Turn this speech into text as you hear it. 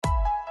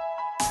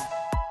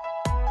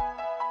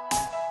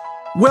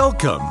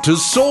Welcome to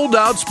Sold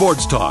Out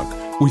Sports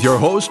Talk with your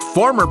host,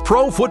 former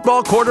pro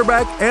football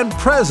quarterback and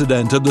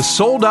president of the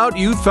Sold Out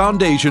Youth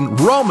Foundation,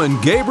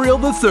 Roman Gabriel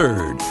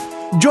III.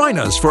 Join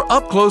us for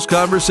up-close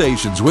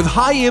conversations with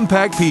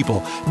high-impact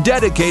people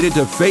dedicated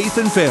to faith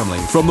and family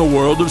from the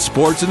world of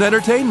sports and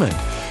entertainment.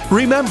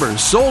 Remember,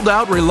 Sold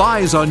Out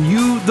relies on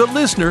you, the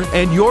listener,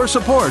 and your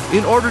support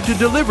in order to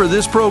deliver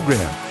this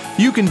program.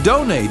 You can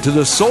donate to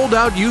the Sold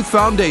Out Youth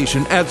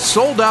Foundation at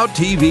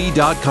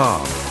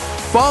soldouttv.com.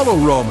 Follow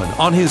Roman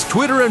on his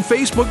Twitter and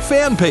Facebook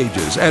fan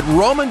pages at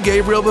Roman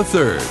Gabriel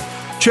III.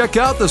 Check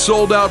out the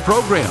Sold Out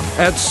program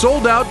at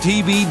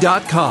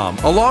soldouttv.com,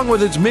 along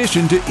with its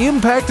mission to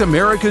impact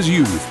America's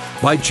youth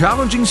by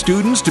challenging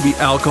students to be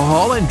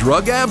alcohol and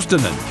drug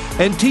abstinent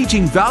and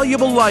teaching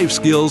valuable life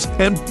skills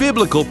and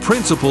biblical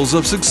principles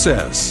of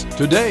success.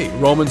 Today,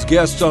 Roman's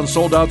guests on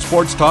Sold Out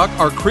Sports Talk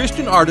are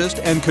Christian artist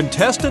and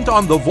contestant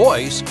on The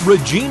Voice,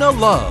 Regina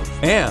Love,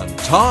 and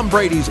Tom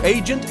Brady's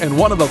agent and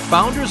one of the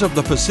founders of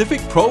the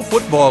Pacific Pro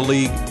Football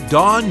League,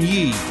 Don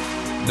Yee.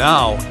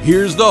 Now,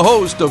 here's the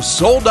host of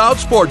Sold Out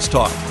Sports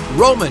Talk,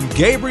 Roman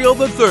Gabriel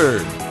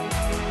III.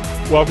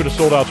 Welcome to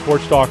Sold Out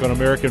Sports Talk on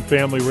American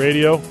Family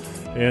Radio.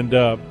 And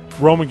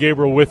Roman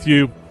Gabriel with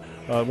you.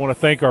 I want to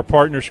thank our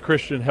partners,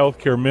 Christian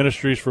Healthcare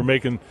Ministries, for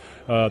making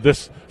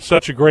this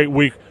such a great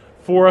week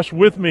for us.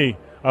 With me,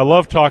 I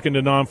love talking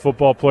to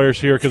non-football players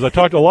here because I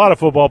talked to a lot of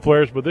football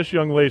players, but this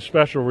young lady's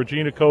special.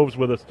 Regina Cove's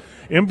with us.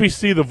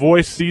 NBC The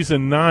Voice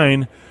Season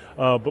 9,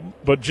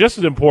 but just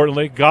as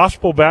importantly,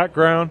 gospel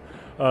background.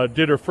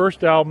 Did her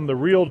first album, The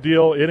Real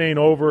Deal, It Ain't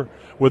Over,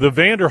 with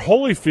Evander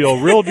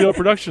Holyfield, Real Deal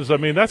Productions. I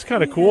mean, that's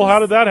kind of cool. How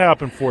did that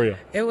happen for you?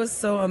 It was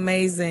so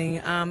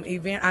amazing.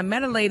 I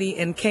met a lady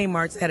in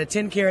Kmart, had a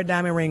 10-carat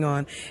diamond ring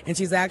on, and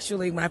she's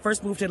actually, when I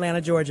first moved to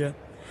Atlanta, Georgia,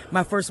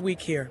 my first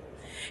week here.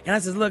 And I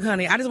said, look,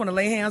 honey, I just want to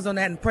lay hands on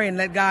that and pray and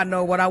let God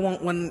know what I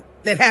want when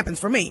that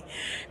happens for me.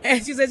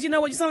 And she says, you know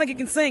what, you sound like you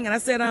can sing. And I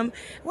said,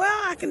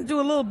 well, I can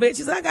do a little bit.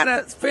 She said, I got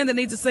a friend that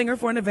needs a singer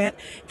for an event.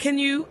 Can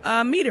you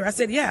meet her? I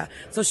said, yeah.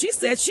 So she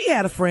said she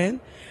had a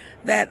friend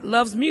that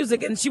loves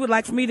music and she would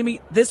like for me to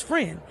meet this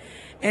friend.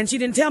 And she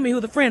didn't tell me who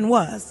the friend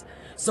was.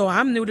 So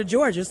I'm new to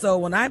Georgia. So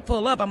when I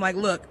pull up, I'm like,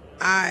 look,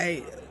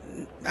 I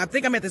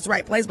think I'm at this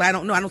right place, but I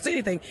don't know. I don't see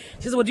anything.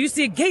 She said, well, do you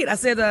see a gate? I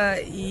said,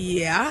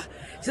 yeah.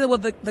 She said, well,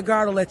 the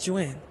guard will let you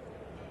in.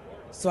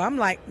 So I'm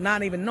like,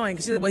 not even knowing.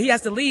 She said, well, he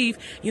has to leave,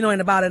 in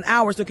about an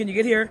hour. So can you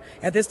get here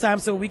at this time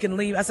so we can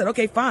leave? I said,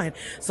 okay, fine.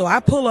 So I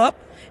pull up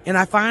and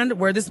I find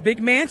where this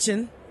big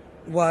mansion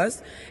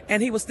was,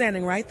 and he was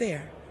standing right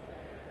there.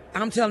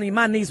 I'm telling you,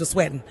 my knees were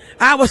sweating.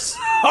 I was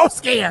so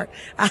scared.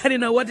 I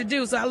didn't know what to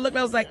do. So I looked,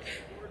 I was like,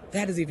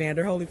 that is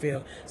Evander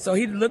Holyfield. So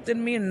he looked at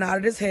me and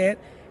nodded his head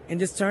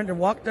and just turned and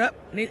walked up.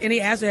 And he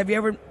asked her, have you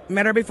ever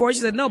met her before? She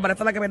said, no, but I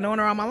feel like I've been knowing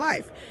her all my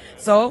life.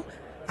 So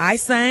I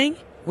sang,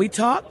 we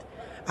talked,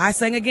 I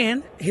sang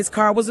again. His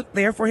car was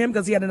there for him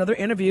because he had another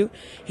interview.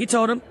 He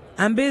told him,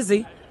 I'm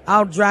busy,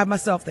 I'll drive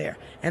myself there.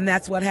 And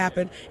that's what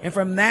happened. And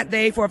from that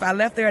day forth, I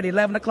left there at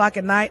 11 o'clock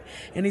at night.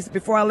 And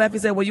before I left, he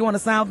said, well, you want to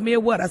sign with me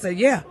or what? I said,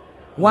 yeah,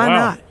 why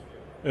not?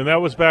 And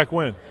that was back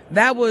when?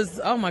 That was,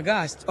 oh my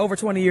gosh, over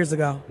 20 years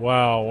ago.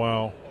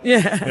 Wow.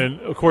 Yeah. And,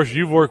 of course,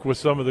 you've worked with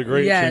some of the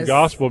greats in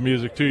gospel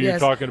music, too. You're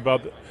talking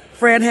about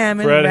Fred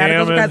Hammond,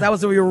 Radicals for Christ. That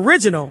was the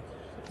original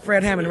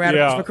Fred Hammond,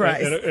 Radicals for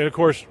Christ. And of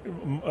course,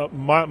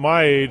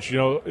 my age,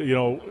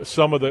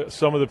 some of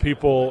the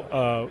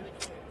people,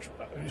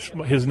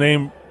 his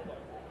name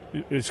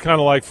is kind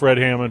of like Fred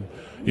Hammond.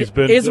 He's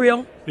been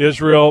Israel.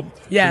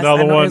 Yes,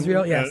 another one.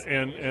 Israel. Yes.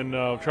 And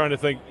trying to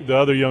think the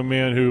other young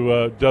man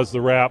who does the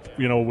rap,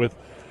 with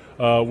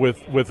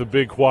a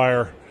big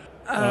choir.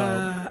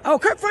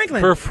 Kirk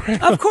Franklin.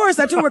 Of course,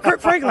 I toured with Kirk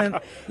Franklin.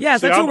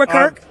 Yes, I toured with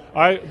Kirk.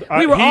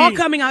 We were all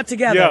coming out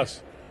together.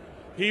 Yes.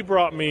 He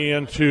brought me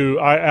into,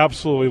 I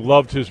absolutely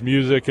loved his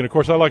music. And, of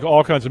course, I like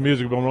all kinds of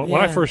music. But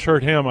when I first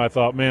heard him, I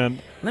thought, man,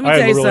 let me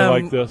tell you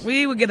really like this.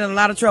 We would get in a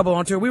lot of trouble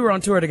on tour. We were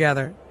on tour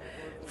together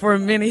for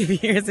many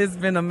years. It's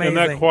been amazing.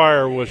 And that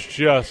choir was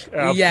just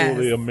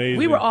absolutely amazing.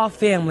 We were all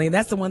family.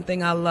 That's the one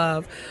thing I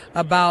love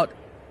about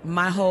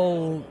my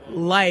whole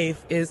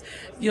life is,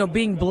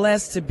 being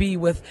blessed to be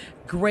with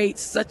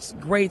such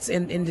greats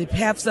and to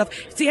have stuff.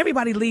 See,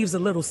 everybody leaves a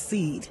little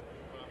seed,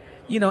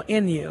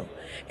 in you.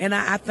 And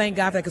I thank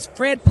God for that because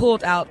Fred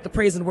pulled out the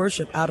praise and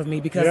worship out of me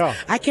because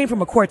I came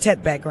from a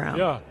quartet background.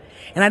 Yeah.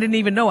 And I didn't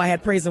even know I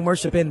had praise and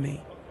worship in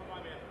me.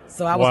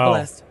 So I was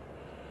blessed.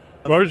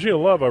 Regina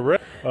Love, I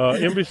read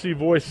NBC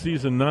Voice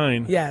Season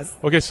 9. Yes.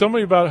 Okay, tell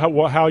me about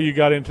how you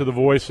got into The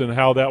Voice and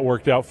how that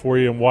worked out for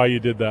you and why you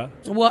did that.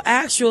 Well,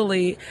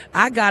 actually,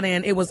 I got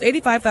in. It was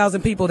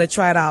 85,000 people that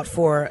tried out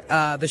for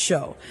the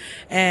show.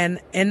 And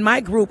in my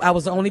group, I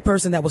was the only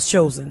person that was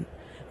chosen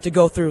to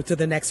go through to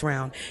the next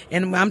round.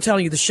 And I'm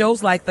telling you, the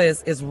shows like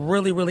this is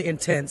really, really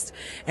intense.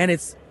 And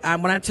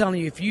when I'm telling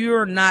you, if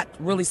you're not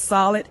really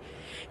solid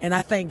And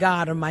I thank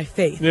God on my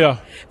faith. Yeah.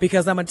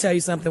 Because I'm going to tell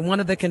you something. One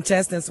of the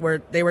contestants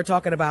they were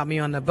talking about me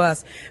on the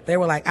bus. They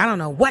were like, I don't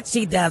know what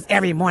she does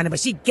every morning, but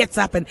she gets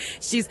up and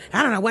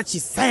I don't know what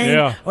she's saying.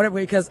 Yeah. Whatever,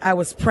 because I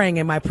was praying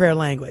in my prayer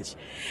language.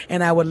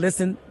 And I would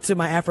listen to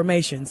my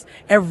affirmations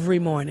every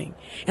morning.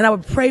 And I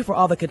would pray for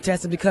all the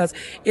contestants because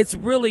it's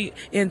really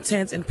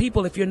intense. And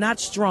people, if you're not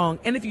strong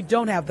and if you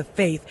don't have the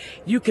faith,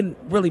 you can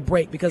really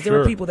break because there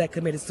were people that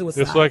committed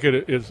suicide. It's like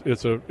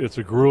it's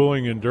a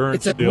grueling endurance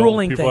It's a deal.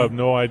 grueling People thing. have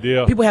no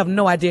idea. People have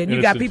no idea. And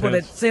you got it's people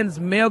intense. that sends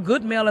mail,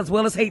 good mail, as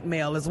well as hate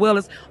mail, as well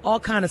as all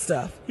kind of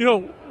stuff. You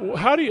know,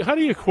 how do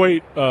you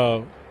equate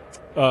that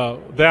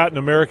and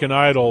American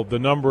Idol, the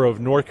number of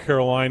North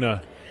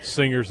Carolina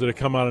singers that have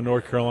come out of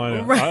North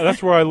Carolina? Right.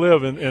 That's where I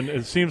live, and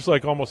it seems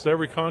like almost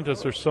every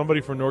contest there's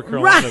somebody from North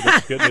Carolina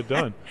that's getting it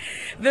done.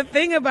 The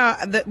thing about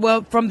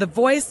from The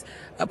Voice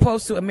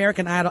opposed to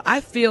American Idol,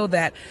 I feel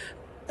that,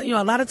 you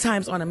know, a lot of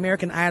times on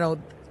American Idol,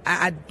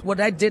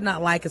 what I did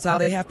not like is how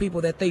they have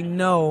people that they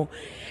know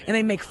and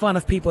they make fun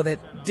of people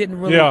that didn't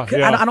really. Yeah.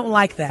 I don't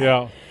like that.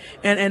 Yeah.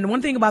 And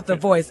one thing about The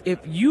Voice, if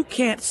you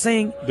can't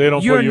sing, They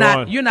don't you're put you not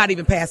on. you're not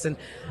even passing.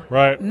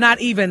 Right.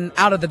 Not even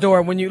out of the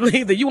door when you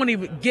leave. You won't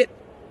even get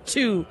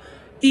to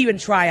even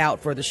try out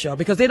for the show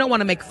because they don't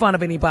want to make fun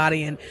of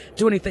anybody and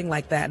do anything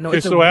like that. No,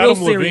 it's a real Adam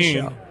serious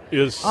Levine show.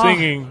 is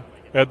singing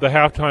at the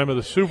halftime of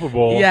the Super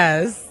Bowl.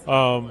 Yes.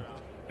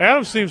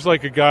 Adam seems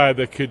like a guy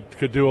that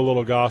could do a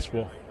little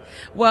gospel.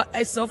 Well,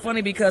 it's so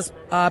funny because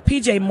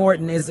P.J.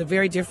 Morton is a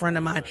very dear friend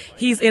of mine.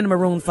 He's in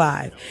Maroon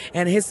 5,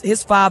 and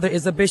his father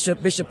is a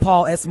bishop, Bishop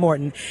Paul S.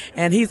 Morton,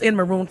 and he's in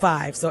Maroon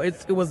 5. So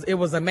it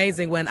was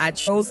amazing when I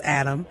chose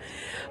Adam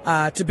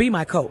to be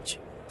my coach,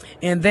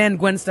 and then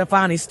Gwen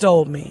Stefani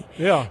stole me.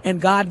 Yeah. And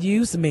God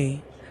used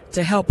me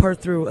to help her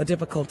through a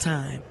difficult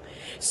time.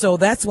 So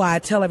that's why I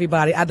tell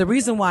everybody, the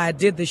reason why I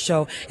did this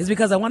show is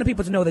because I wanted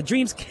people to know that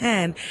dreams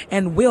can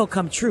and will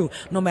come true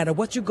no matter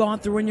what you've gone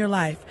through in your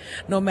life,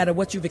 no matter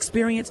what you've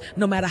experienced,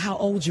 no matter how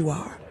old you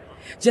are.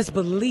 Just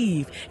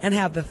believe and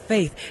have the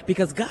faith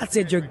because God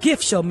said your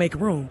gift shall make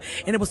room.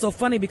 And it was so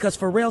funny because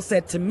Pharrell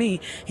said to me,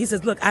 he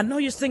says, look, I know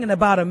you're singing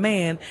about a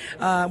man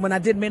when I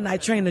did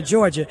Midnight Train to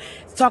Georgia,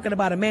 talking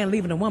about a man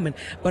leaving a woman,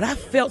 but I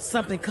felt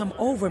something come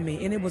over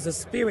me and it was a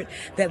spirit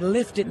that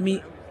lifted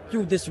me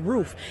through this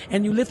roof,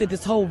 and you lifted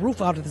this whole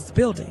roof out of this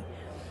building.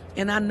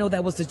 And I know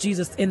that was the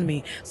Jesus in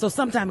me. So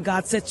sometimes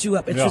God sets you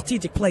up in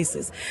strategic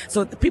places.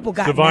 So the people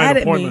got Divine mad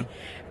appointment. at me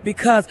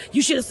because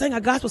you should have sang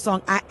a gospel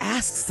song. I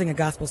asked to sing a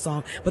gospel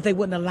song, but they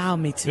wouldn't allow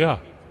me to. Yeah.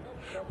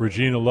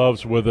 Regina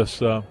Love's with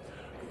us.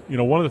 You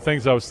know, one of the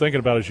things I was thinking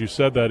about as you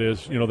said that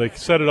is, you know, they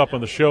set it up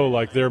on the show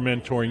like they're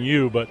mentoring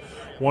you, but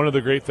one of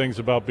the great things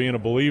about being a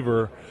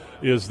believer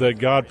is that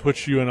God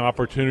puts you in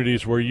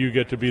opportunities where you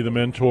get to be the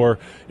mentor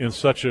in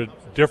such a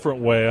different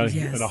way,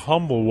 in a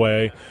humble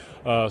way.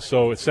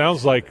 So it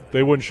sounds like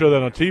they wouldn't show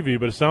that on TV,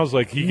 but it sounds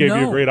like he gave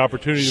you a great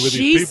opportunity with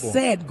these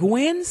people.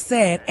 Gwen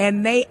said,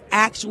 and they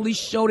actually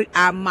showed it.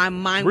 My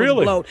mind was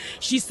Really? blown.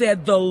 She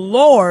said, the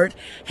Lord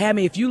had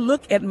me. If you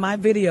look at my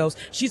videos,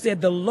 she said,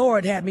 the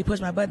Lord had me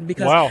push my button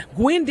because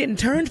Gwen didn't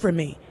turn for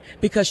me.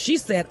 Because she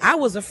said, I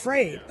was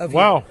afraid of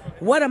you.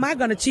 What am I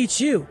going to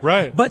teach you?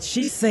 Right. But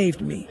she saved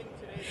me.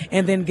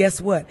 And then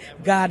guess what?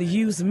 God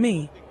used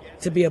me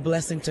to be a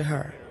blessing to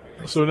her.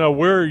 So now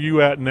where are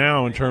you at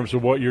now in terms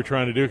of what you're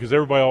trying to do? Because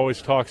everybody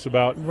always talks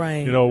about,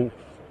 you know,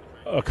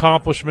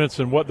 accomplishments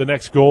and what the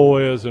next goal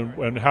is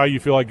and how you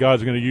feel like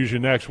God's going to use you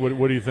next.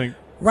 What do you think?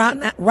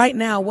 Right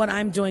now, what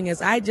I'm doing is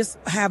I just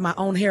have my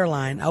own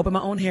hairline. I open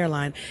my own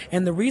hairline.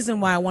 And the reason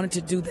why I wanted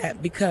to do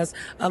that, because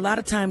a lot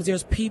of times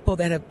there's people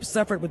that have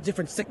suffered with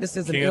different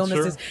sicknesses and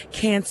illnesses,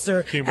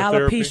 cancer,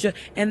 alopecia,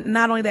 and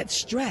not only that,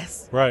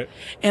 stress. Right.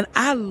 And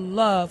I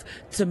love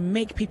to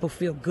make people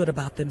feel good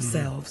about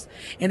themselves.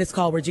 Mm-hmm. And it's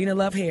called Regina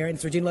Love Hair, and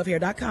it's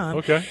reginaLoveHair.com.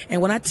 Okay.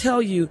 And when I tell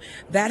you,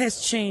 that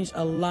has changed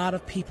a lot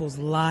of people's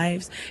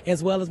lives,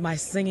 as well as my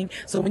singing.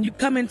 So when you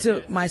come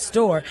into my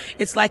store,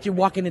 it's like you're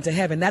walking into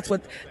heaven. That's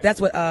what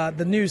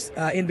the news,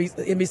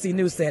 NBC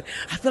News said.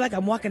 I feel like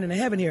I'm walking into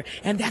heaven here.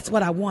 And that's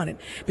what I wanted,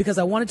 because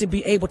I wanted to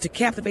be able to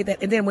captivate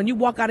that. And then when you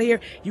walk out of here,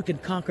 you can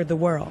conquer the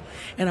world.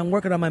 And I'm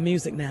working on my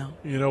music now.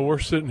 You know, we're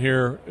sitting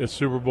here at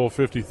Super Bowl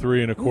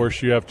 53, and of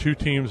course you have two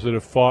teams that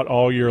have fought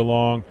all year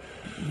long.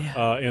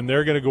 Yeah. And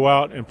they're going to go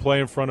out and play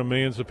in front of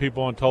millions of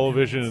people on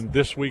television. And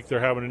this week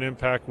they're having an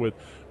impact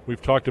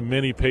we've talked to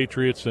many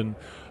Patriots and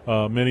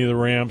many of the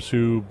Rams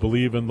who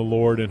believe in the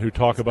Lord and who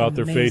talk about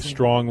their faith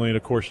strongly. And,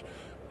 of course,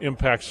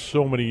 impacts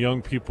so many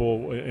young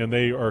people, and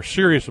they are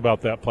serious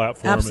about that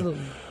platform. Absolutely.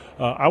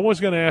 And, I was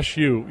going to ask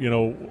you, you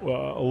know,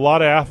 a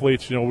lot of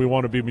athletes, you know, we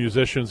want to be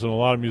musicians, and a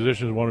lot of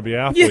musicians want to be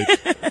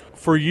athletes.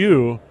 For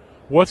you,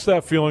 what's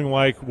that feeling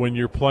like when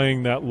you're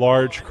playing that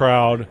large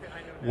crowd,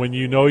 when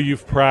you know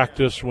you've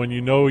practiced, when you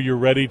know you're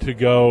ready to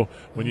go,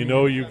 when you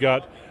know you've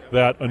got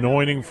that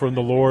anointing from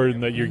the Lord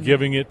and that you're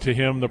giving it to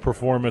Him, the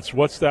performance?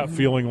 What's that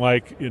feeling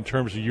like in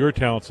terms of your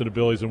talents and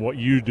abilities and what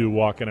you do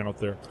walking out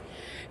there?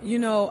 You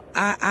know,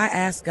 I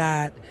asked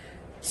God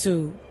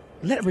to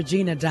let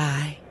Regina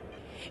die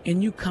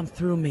and you come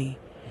through me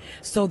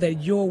so that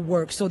your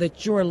work, so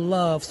that your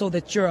love, so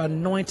that your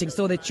anointing,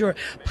 so that your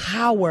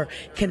power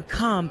can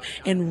come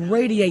and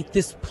radiate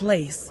this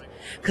place.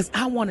 Because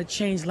I want to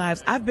change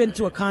lives. I've been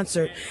to a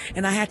concert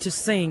and I had to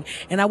sing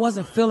and I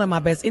wasn't feeling my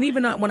best. And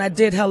even when I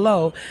did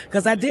Hello,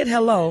 because I did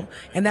Hello,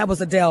 and that was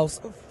Adele's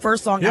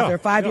first song after a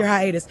 5-year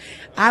hiatus,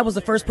 I was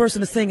the first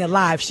person to sing it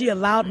live. She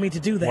allowed me to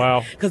do that.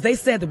 Wow. Because they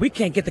said that we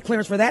can't get the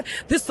clearance for that.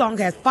 This song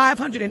has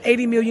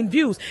 580 million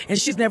views and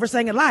she's never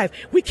sang it live.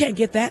 We can't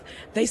get that.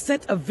 They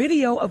sent a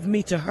video of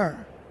me to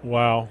her.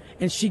 Wow.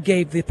 And she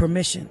gave the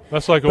permission.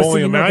 That's like But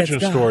Only see, Imagine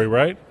that's story, God.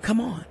 right? Come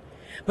on.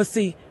 But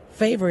see,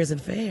 favor isn't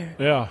fair.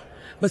 Yeah.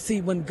 But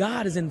see, when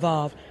God is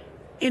involved,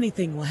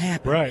 anything will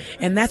happen. Right.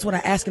 And that's what I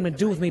asked him to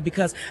do with me,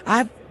 because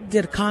I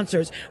did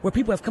concerts where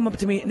people have come up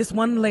to me, and this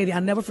one lady,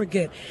 I'll never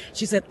forget,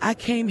 she said, I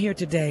came here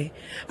today.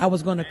 I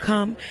was going to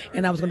come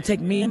and I was going to take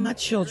me and my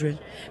children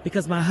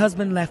because my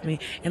husband left me,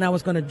 and I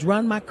was going to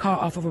run my car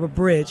off of a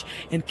bridge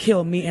and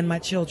kill me and my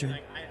children.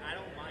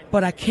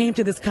 But I came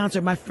to this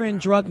concert. My friend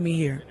drugged me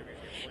here,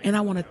 and I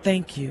want to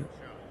thank you.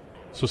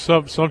 So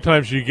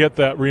sometimes you get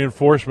that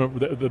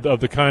reinforcement of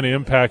the kind of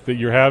impact that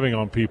you're having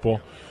on people.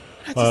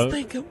 I just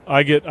thank him.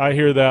 I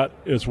hear that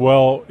as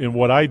well in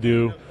what I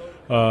do.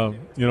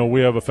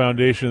 We have a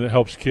foundation that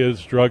helps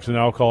kids, drugs and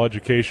alcohol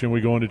education.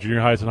 We go into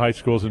junior highs and high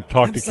schools and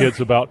talk to kids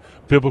about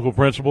biblical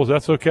principles.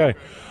 That's okay.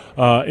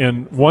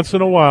 And once in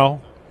a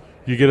while,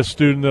 you get a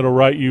student that'll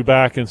write you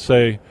back and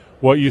say,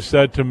 what you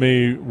said to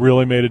me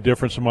really made a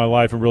difference in my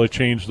life and really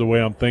changed the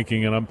way I'm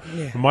thinking. And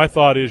my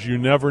thought is, you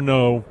never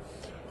know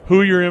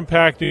who you're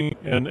impacting,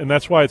 and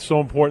that's why it's so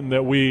important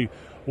that we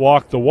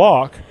walk the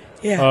walk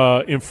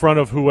in front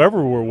of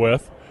whoever we're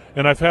with.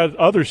 And I've had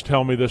others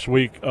tell me this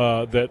week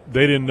that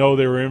they didn't know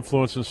they were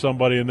influencing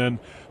somebody, and then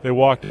they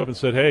walked up and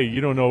said, hey,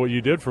 you don't know what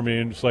you did for me.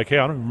 And it's like, hey,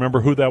 I don't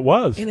remember who that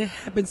was. And it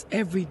happens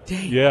every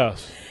day.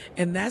 Yes.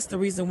 And that's the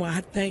reason why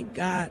I thank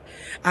God.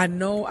 I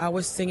know I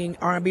was singing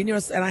R&B,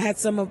 and I had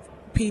some of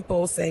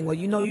people saying, well,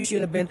 you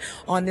should have been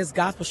on this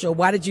gospel show.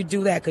 Why did you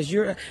do that? Because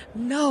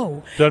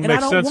no. Doesn't make I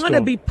don't sense want to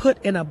to be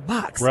put in a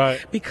box.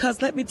 Right.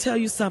 Because let me tell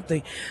you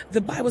something.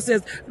 The Bible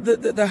says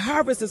the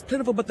harvest is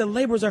plentiful, but the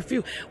laborers are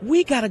few.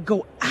 We got to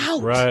go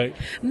out. Right.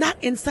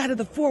 Not inside of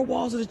the four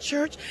walls of the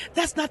church.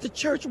 That's not the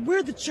church.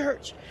 We're the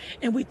church.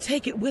 And we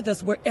take it with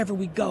us wherever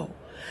we go.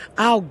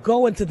 I'll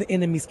go into the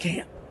enemy's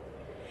camp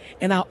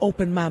and I'll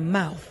open my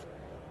mouth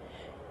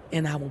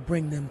and I will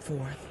bring them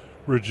forth.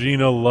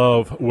 Regina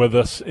Love with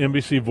us,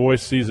 NBC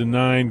Voice Season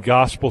 9,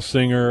 gospel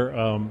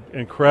singer,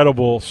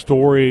 incredible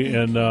story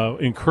and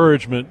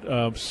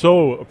encouragement.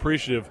 So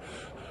appreciative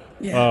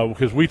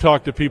because we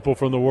talk to people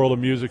from the world of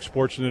music,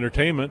 sports, and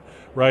entertainment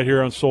right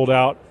here on Sold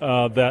Out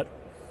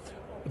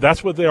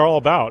that's what they're all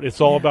about. It's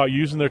all about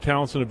using their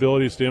talents and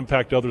abilities to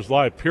impact others'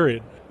 lives,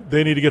 period.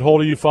 They need to get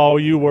hold of you, follow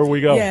you, where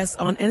we go. Yes,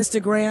 on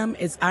Instagram,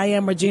 it's I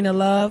am Regina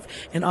Love,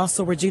 and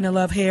also Regina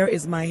Love Hair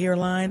is my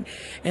hairline.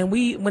 And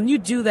when you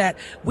do that,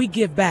 we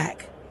give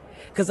back.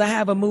 Because I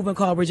have a movement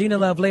called Regina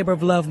Love Labor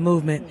of Love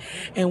Movement.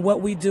 And what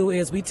we do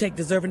is we take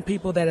deserving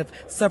people that have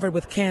suffered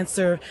with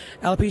cancer,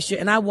 alopecia,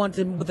 and I want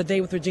them with a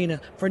day with Regina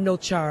for no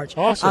charge.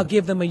 Awesome. I'll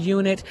give them a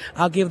unit.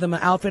 I'll give them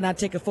an outfit, and I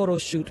take a photo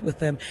shoot with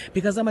them.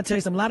 Because I'm going to tell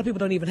you something, a lot of people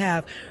don't even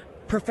have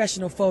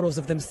professional photos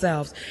of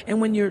themselves.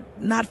 And when you're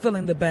not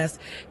feeling the best,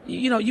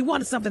 you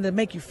want something to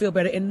make you feel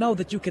better and know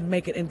that you can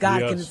make it, and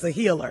God is a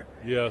healer.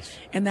 Yes.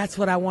 And that's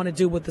what I want to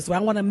do with this. I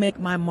want to make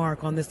my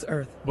mark on this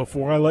earth.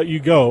 Before I let you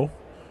go,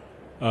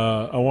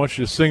 I want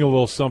you to sing a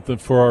little something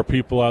for our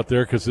people out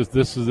there, because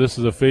this is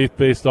a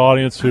faith-based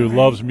audience who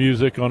loves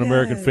music on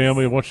American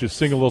Family. I want you to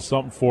sing a little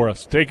something for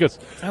us. Take us.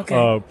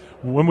 Okay.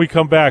 When we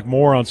come back,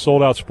 more on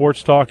Sold Out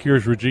Sports Talk.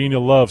 Here's Regina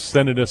Love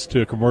sending us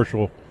to a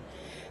commercial.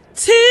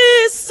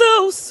 'Tis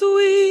so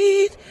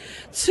sweet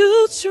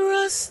to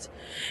trust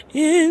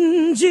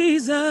in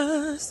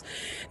Jesus,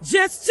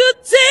 just to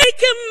take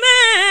him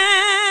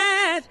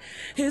at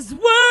his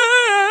word,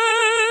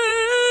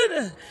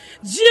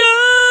 just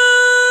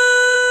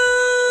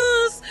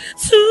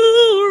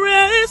to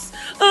rest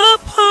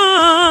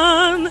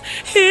upon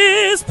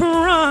his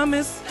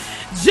promise,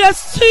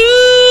 just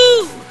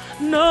to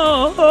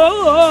know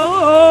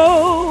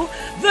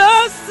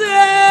thus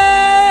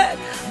said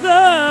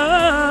the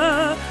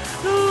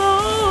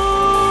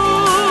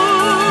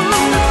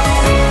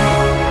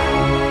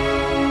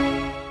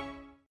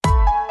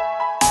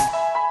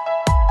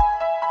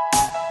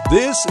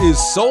This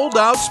is Sold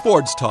Out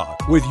Sports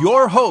Talk with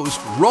your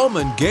host,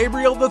 Roman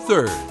Gabriel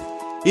III.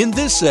 In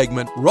this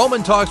segment,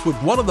 Roman talks with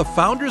one of the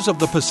founders of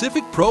the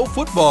Pacific Pro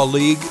Football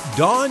League,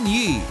 Don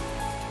Yee.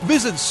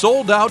 Visit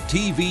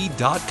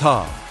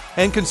SoldOutTV.com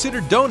and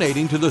consider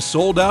donating to the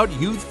Sold Out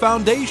Youth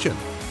Foundation.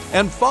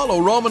 And follow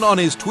Roman on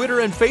his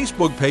Twitter and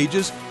Facebook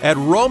pages at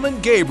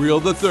Roman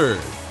Gabriel III.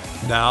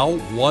 Now,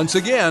 once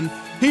again,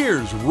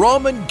 here's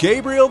Roman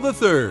Gabriel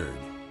III.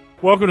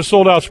 Welcome to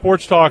Sold Out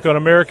Sports Talk on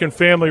American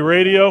Family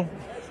Radio.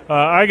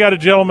 I got a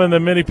gentleman that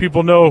many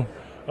people know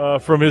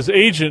from his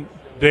agent,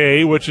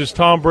 Day, which is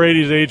Tom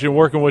Brady's agent,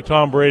 working with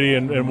Tom Brady,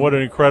 and what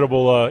an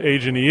incredible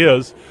agent he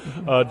is.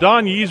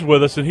 Don Yee's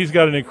with us, and he's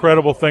got an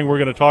incredible thing we're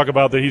going to talk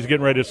about that he's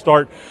getting ready to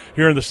start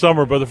here in the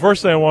summer. But the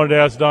first thing I wanted to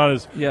ask Don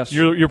is, yes.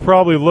 you're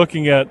probably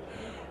looking at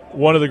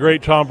one of the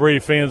great Tom Brady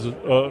fans.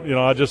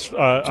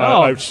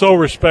 I so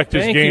respect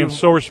his game,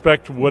 so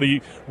respect what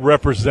he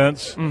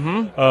represents,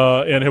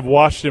 and have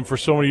watched him for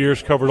so many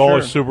years, covered all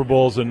his Super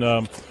Bowls,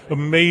 and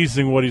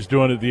amazing what he's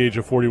doing at the age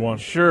of 41.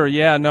 Sure,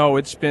 yeah, no,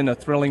 it's been a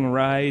thrilling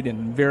ride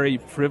and very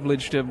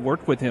privileged to have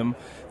worked with him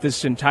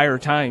this entire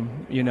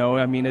time. You know,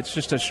 I mean, it's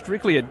just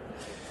strictly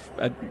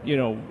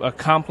a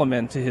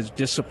compliment to his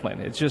discipline.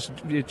 It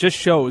just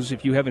shows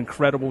if you have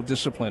incredible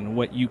discipline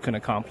what you can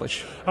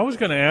accomplish. I was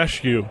going to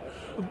ask you,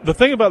 the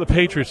thing about the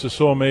Patriots is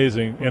so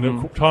amazing,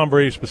 and Tom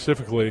Brady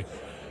specifically,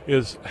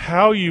 is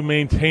how you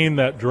maintain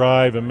that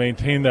drive and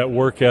maintain that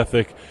work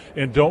ethic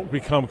and don't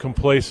become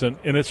complacent.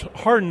 And it's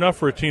hard enough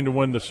for a team to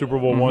win the Super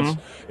Bowl once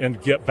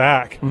and get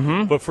back.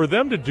 But for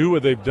them to do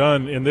what they've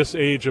done in this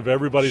age of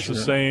everybody's the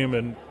same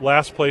and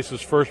last place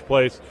is first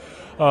place,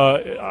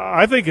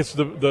 I think it's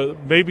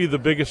maybe the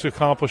biggest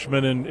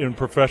accomplishment in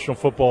professional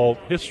football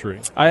history.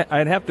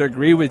 I'd have to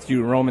agree with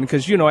you, Roman,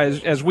 because, you know,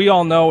 as we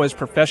all know, as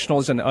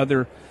professionals in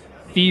other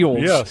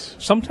fields,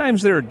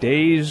 sometimes there are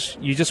days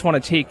you just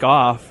want to take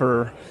off,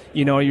 or,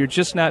 you know, you're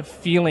just not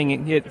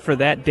feeling it for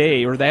that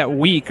day or that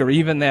week or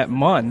even that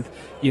month,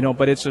 you know,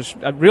 but it's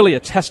really a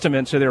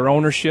testament to their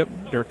ownership,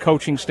 their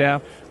coaching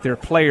staff, their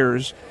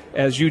players,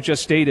 as you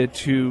just stated,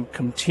 to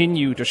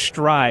continue to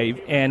strive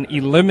and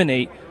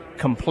eliminate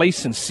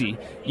complacency,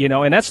 you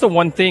know. And that's the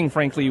one thing,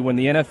 frankly, when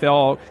the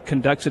NFL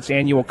conducts its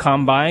annual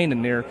combine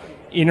and they're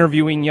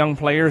interviewing young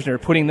players, they're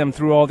putting them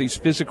through all these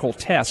physical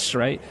tests,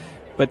 right?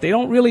 But they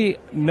don't really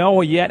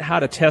know yet how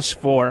to test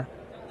for,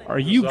 are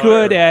you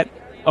good at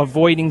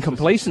avoiding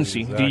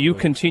complacency? Exactly. Do you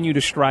continue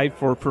to strive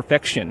for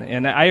perfection?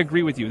 And I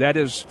agree with you. That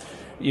is,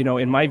 you know,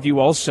 in my view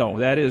also,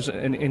 that is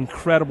an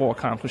incredible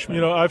accomplishment.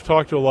 You know, I've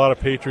talked to a lot of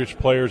Patriots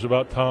players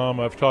about Tom.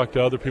 I've talked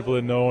to other people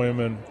that know him,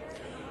 and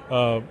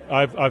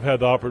I've had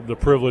the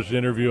privilege to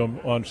interview him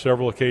on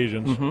several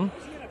occasions.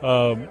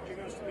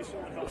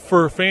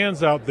 For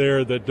fans out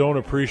there that don't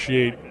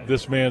appreciate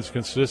this man's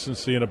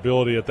consistency and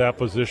ability at that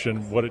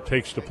position, what it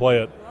takes to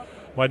play it,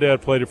 my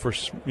dad played it for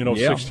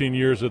 16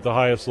 years at the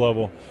highest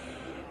level.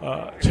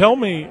 Tell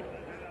me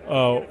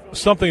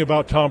something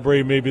about Tom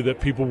Brady maybe that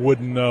people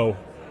wouldn't know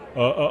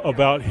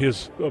about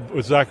his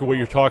exactly what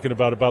you're talking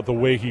about the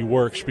way he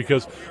works,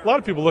 because a lot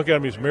of people look at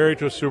him, he's married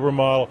to a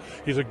supermodel,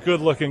 he's a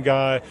good-looking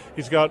guy,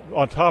 he's got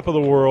on top of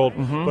the world,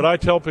 but I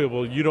tell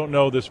people, you don't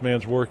know this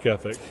man's work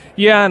ethic.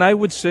 Yeah, and I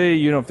would say,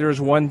 you know, if there's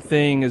one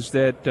thing is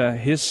that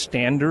his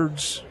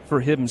standards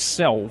for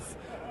himself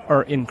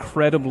are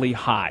incredibly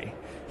high.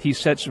 He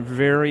sets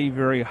very,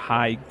 very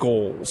high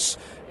goals,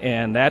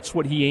 and that's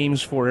what he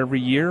aims for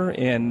every year,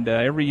 and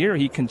every year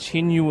he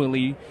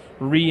continually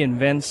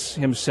reinvents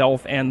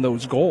himself and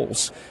those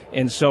goals.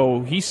 And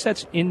so he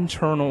sets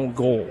internal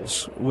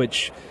goals,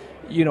 which,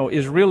 you know,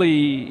 is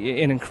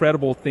really an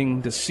incredible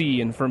thing to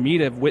see. And for me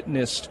to have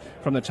witnessed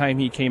from the time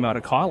he came out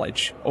of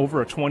college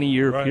over a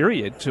 20-year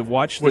period to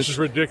watch this. Which is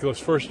ridiculous,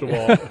 first of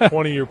all, a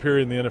 20-year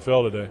period in the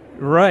NFL today.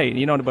 Right.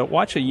 You know, but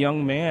watch a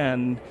young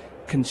man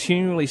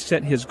continually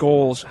set his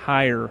goals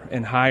higher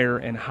and higher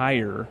and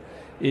higher.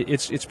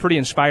 It's pretty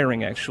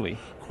inspiring, actually.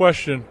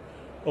 Question.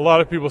 A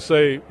lot of people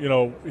say, you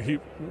know,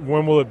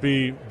 when will it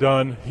be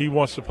done? He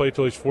wants to play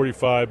till he's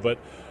 45, but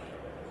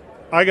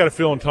I got a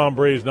feeling Tom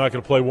Brady's not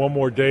going to play one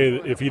more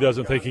day if he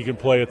doesn't think he can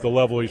play at the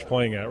level he's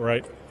playing at,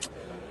 right?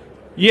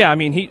 Yeah, I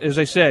mean, as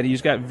I said,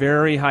 he's got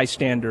very high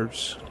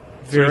standards,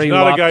 very so he's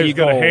not lofty a guy who's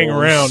going to hang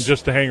goals. around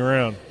just to hang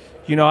around.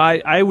 You know,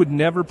 I would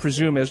never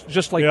presume, as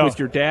just like with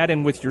your dad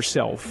and with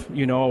yourself,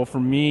 you know, for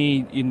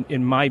me,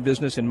 in my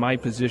business, in my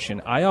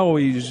position, I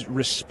always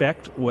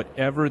respect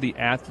whatever the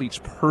athlete's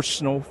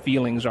personal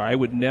feelings are. I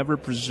would never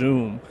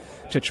presume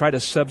to try to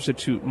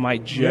substitute my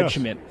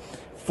judgment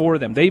for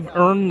them. They've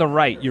earned the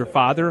right, your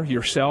father,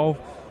 yourself,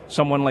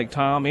 someone like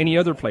Tom, any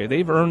other player,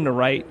 they've earned the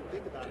right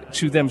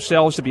to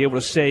themselves to be able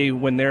to say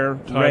when they're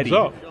ready.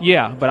 Up.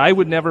 Yeah, but I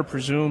would never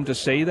presume to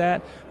say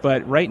that.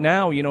 But right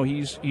now, you know,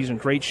 he's in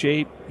great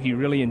shape. He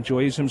really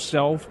enjoys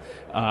himself.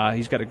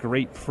 He's got a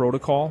great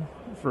protocol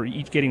for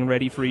getting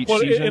ready for each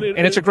season,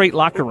 and it's a great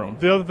locker room.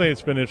 The other thing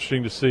that's been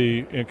interesting to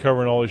see in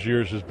covering all these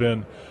years has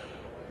been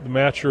the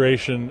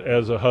maturation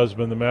as a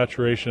husband, the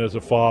maturation as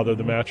a father,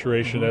 the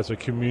maturation as a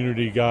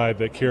community guy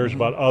that cares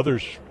about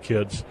others'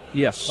 kids.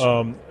 Yes.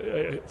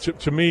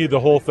 To me, the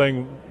whole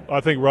thing,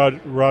 I think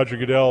Roger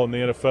Goodell and the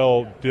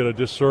NFL did a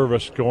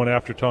disservice going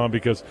after Tom,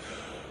 because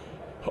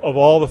of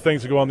all the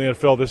things that go on in the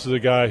NFL, this is a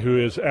guy who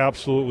is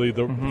absolutely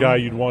the guy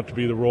you'd want to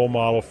be the role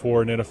model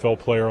for an NFL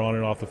player on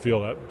and off the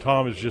field.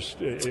 Tom is just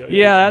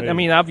I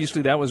mean,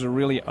 obviously that was a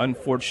really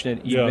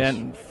unfortunate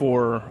event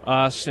for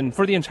us and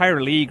for the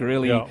entire league,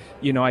 really.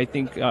 You know, I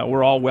think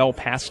we're all well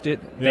past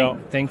it,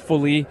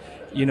 thankfully.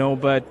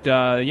 But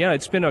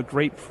it's been a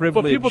great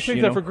privilege. But people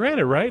take that for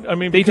granted, right? I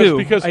mean, they because, do.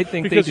 Because, I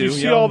think because they do. You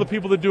see all the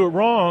people that do it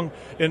wrong,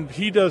 and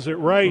he does it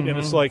right, and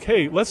it's like,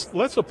 hey,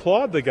 let's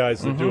applaud the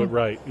guys that do it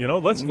right.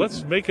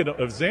 Let's make an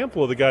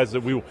example of the guys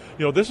that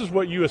this is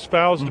what you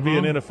espouse to be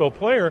an NFL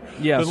player.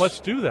 Yes. Then let's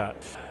do that.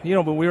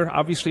 But we're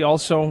obviously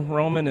also,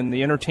 Roman, in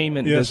the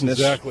entertainment business,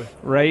 exactly,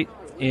 right?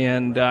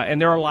 And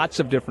there are lots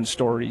of different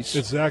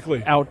stories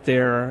out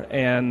there,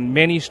 and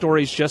many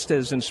stories just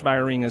as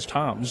inspiring as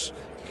Tom's.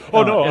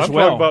 Oh, no, I'm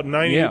well. talking about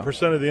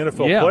 98% of the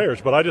NFL players,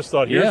 but I just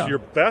thought, here's your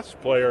best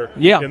player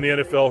in the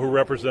NFL who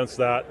represents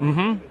that.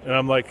 And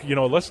I'm like,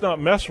 let's not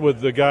mess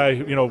with the guy,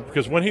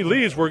 because when he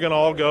leaves, we're going to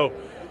all go,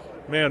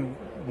 man,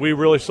 we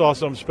really saw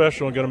something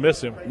special and going to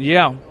miss him.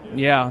 Yeah.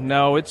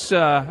 No, it's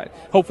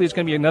hopefully it's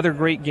going to be another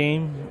great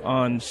game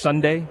on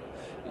Sunday.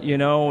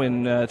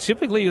 And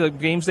typically the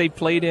games they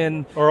played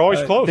in are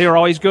always close. They are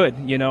always good,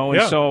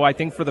 and so I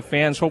think for the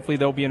fans, hopefully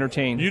they'll be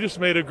entertained. You just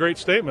made a great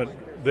statement.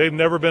 They've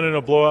never been in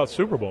a blowout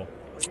Super Bowl.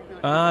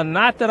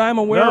 Not that I'm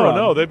aware of.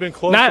 No, they've been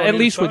close. Not at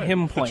least with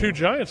him playing. The two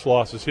Giants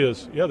losses, the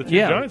two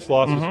Giants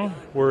losses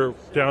were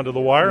down to the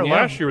wire, and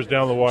last year was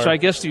down the wire. So I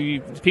guess the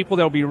people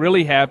that will be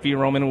really happy,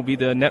 Roman, will be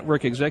the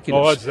network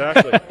executives. Oh,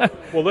 exactly.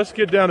 Well, let's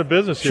get down to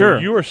business here. Sure.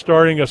 You are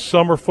starting a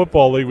summer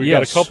football league. We've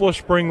got a couple of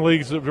spring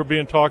leagues that are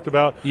being talked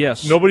about.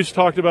 Yes. Nobody's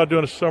talked about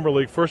doing a summer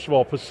league. First of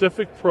all,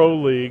 Pacific Pro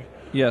League.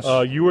 Yes.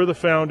 You are the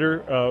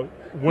founder.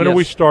 When are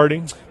we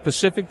starting?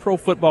 Pacific Pro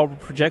Football, we're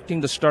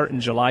projecting to start in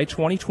July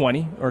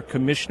 2020. Our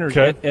commissioner is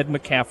Ed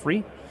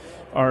McCaffrey.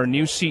 Our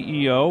new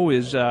CEO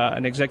is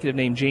an executive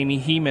named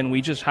Jamie Heeman.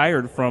 We just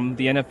hired from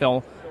the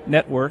NFL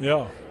Network.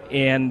 Yeah.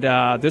 And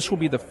this will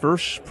be the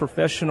first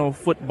professional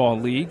football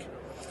league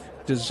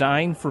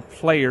designed for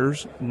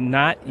players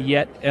not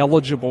yet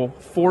eligible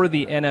for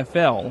the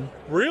NFL.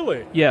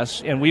 Really?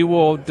 Yes, and we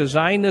will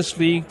design this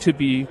league to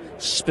be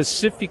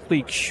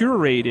specifically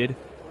curated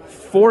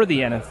for the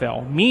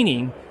NFL,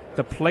 meaning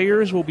the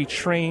players will be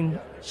trained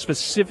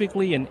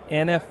specifically in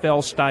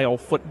NFL-style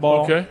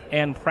football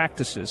and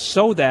practices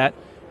so that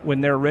when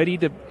they're ready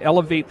to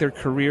elevate their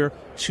career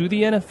to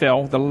the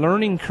NFL, the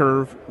learning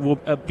curve will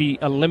be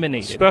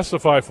eliminated.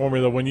 Specify for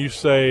me, though, when you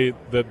say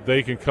that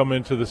they can come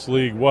into this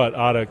league,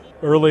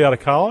 early out of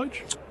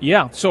college?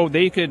 Yeah, so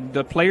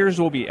the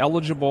players will be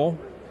eligible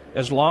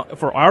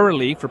for our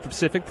league, for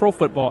Pacific Pro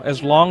Football,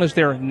 as long as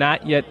they're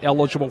not yet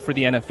eligible for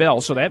the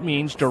NFL. So that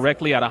means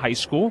directly out of high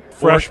school.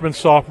 Freshman,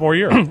 sophomore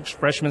year.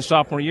 Freshman,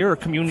 sophomore year, or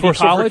community college.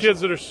 So for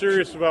kids that are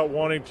serious about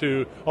wanting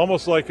to,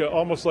 almost like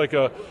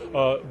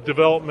a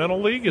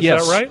developmental league, is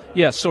that right?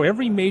 Yes, so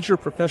every major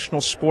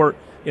professional sport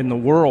in the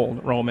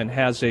world, Roman,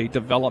 has a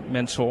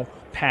developmental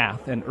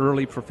path, an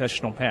early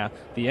professional path.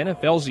 The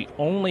NFL is the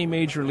only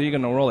major league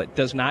in the world that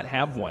does not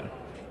have one.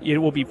 It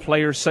will be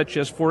players such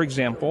as, for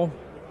example,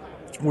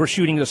 we're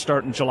shooting to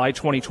start in July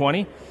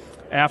 2020.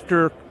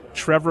 After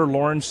Trevor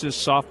Lawrence's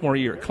sophomore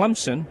year at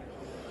Clemson,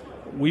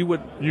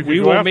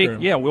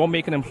 we'll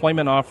make an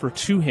employment offer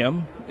to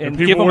him and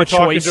give him a choice.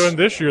 People were talking to him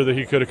this year that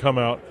he could have come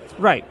out.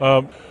 Right.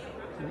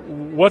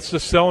 What's the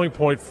selling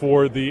point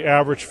for the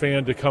average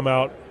fan to come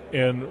out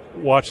and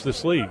watch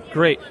this league?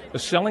 Great. The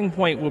selling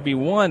point will be,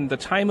 one, the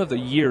time of the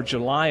year,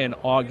 July and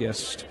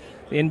August.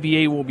 The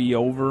NBA will be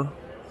over,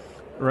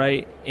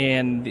 right?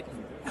 And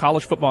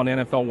college football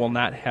and NFL will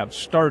not have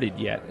started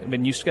yet. I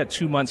mean, you've got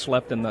 2 months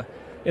left in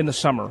the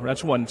summer.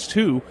 That's one.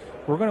 Two,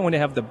 we're going to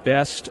have the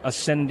best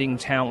ascending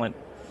talent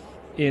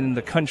in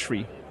the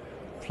country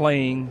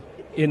playing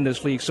in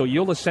this league. So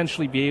you'll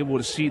essentially be able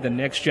to see the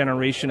next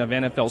generation of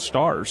NFL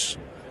stars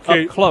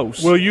up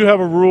close. Will you have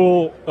a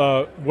rule?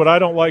 What I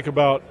don't like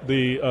about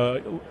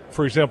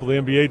for example, the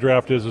NBA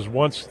draft is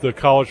once the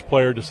college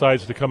player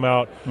decides to come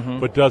out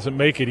but doesn't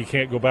make it, he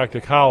can't go back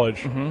to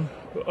college.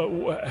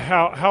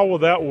 How will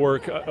that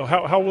work?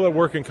 How will that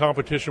work in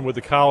competition with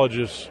the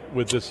colleges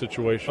with this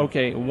situation?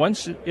 Okay,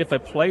 if a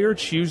player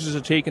chooses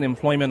to take an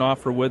employment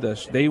offer with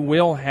us, they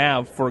will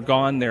have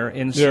foregone their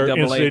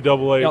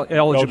NCAA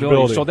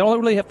eligibility. So they don't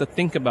really have to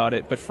think about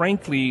it. But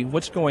frankly,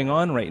 what's going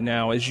on right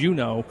now, as you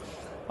know,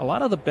 a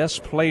lot of the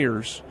best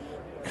players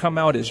come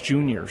out as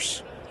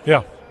juniors.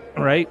 Yeah.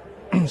 Right?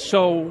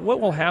 So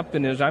what will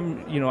happen is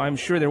I'm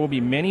sure there will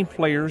be many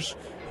players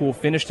who will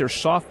finish their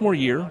sophomore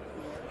year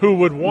who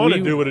would want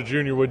to do what a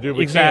junior would do, but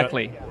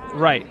exactly can't.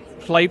 Right.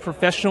 Play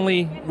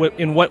professionally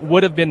in what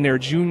would have been their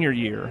junior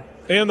year.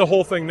 And the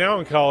whole thing now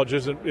in college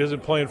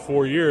isn't playing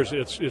 4 years.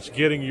 It's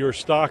getting your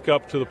stock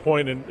up to the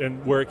point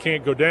and where it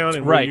can't go down,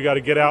 and where you got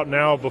to get out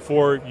now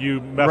before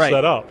you mess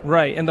that up.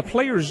 Right. And the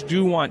players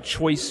do want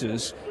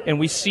choices, and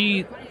we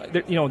see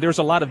there's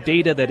a lot of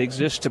data that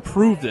exists to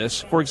prove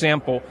this. For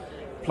example,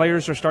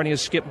 players are starting to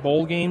skip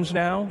bowl games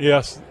now.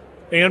 Yes.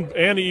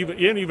 And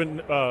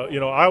even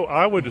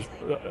I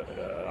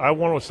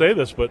want to say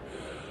this, but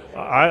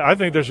I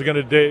think there's going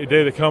to be a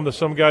day to come that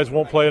some guys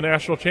won't play a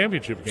national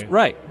championship game.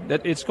 Right.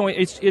 That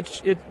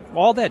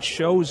all that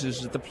shows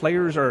is that the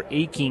players are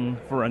aching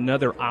for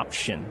another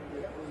option.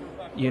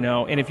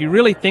 And if you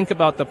really think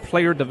about the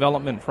player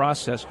development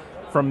process,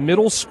 from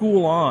middle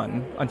school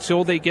on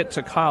until they get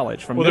to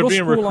college. From they're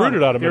being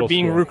recruited out of middle school.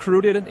 They're being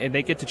recruited, and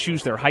they get to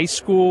choose their high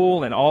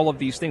school and all of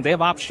these things. They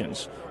have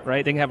options,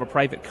 right? They can have a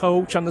private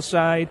coach on the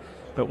side.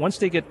 But once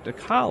they get to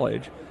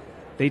college,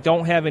 they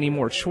don't have any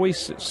more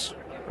choices,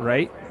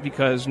 right?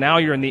 Because now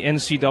you're in the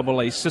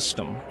NCAA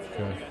system.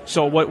 Okay.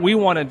 So what we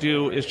want to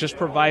do is just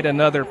provide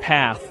another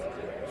path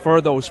for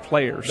those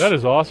players. That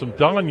is awesome.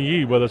 Don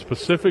Yee with a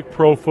Pacific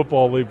Pro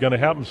Football League, going to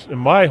happen in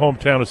my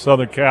hometown of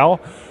Southern Cal.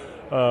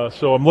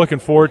 So I'm looking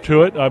forward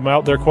to it. I'm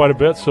out there quite a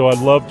bit, so I'd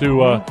love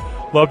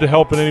to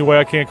help in any way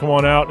I can. Come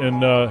on out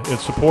and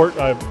support.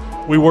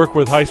 We work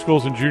with high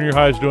schools and junior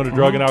highs doing a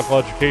drug and alcohol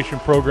education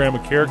program, a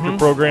character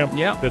program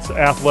that's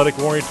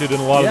athletic-oriented in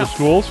a lot of the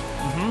schools.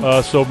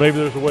 So maybe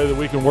there's a way that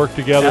we can work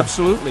together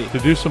to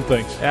do some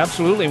things.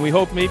 Absolutely. And we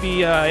hope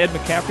maybe Ed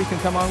McCaffrey can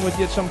come on with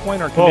you at some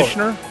point, our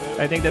commissioner.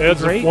 I think that'd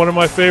be great. Ed's one of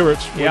my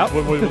favorites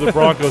with the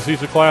Broncos.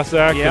 He's a class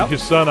act, and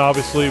his son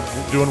obviously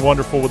doing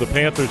wonderful with the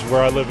Panthers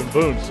where I live in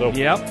Boone. So,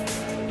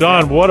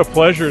 Don, what a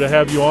pleasure to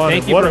have you on.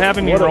 Thank you for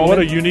having me, Roman. What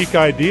a unique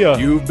idea.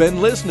 You've been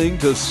listening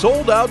to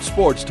Sold Out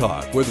Sports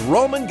Talk with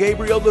Roman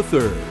Gabriel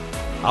III.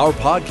 Our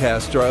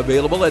podcasts are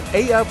available at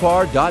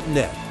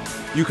afr.net.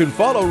 You can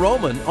follow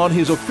Roman on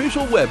his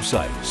official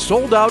website,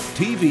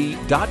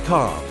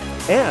 soldouttv.com,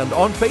 and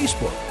on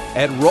Facebook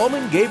at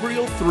Roman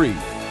Gabriel 3.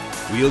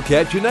 We'll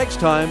catch you next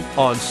time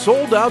on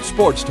Sold Out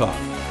Sports Talk,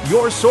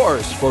 your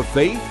source for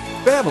faith,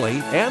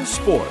 family, and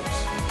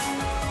sports.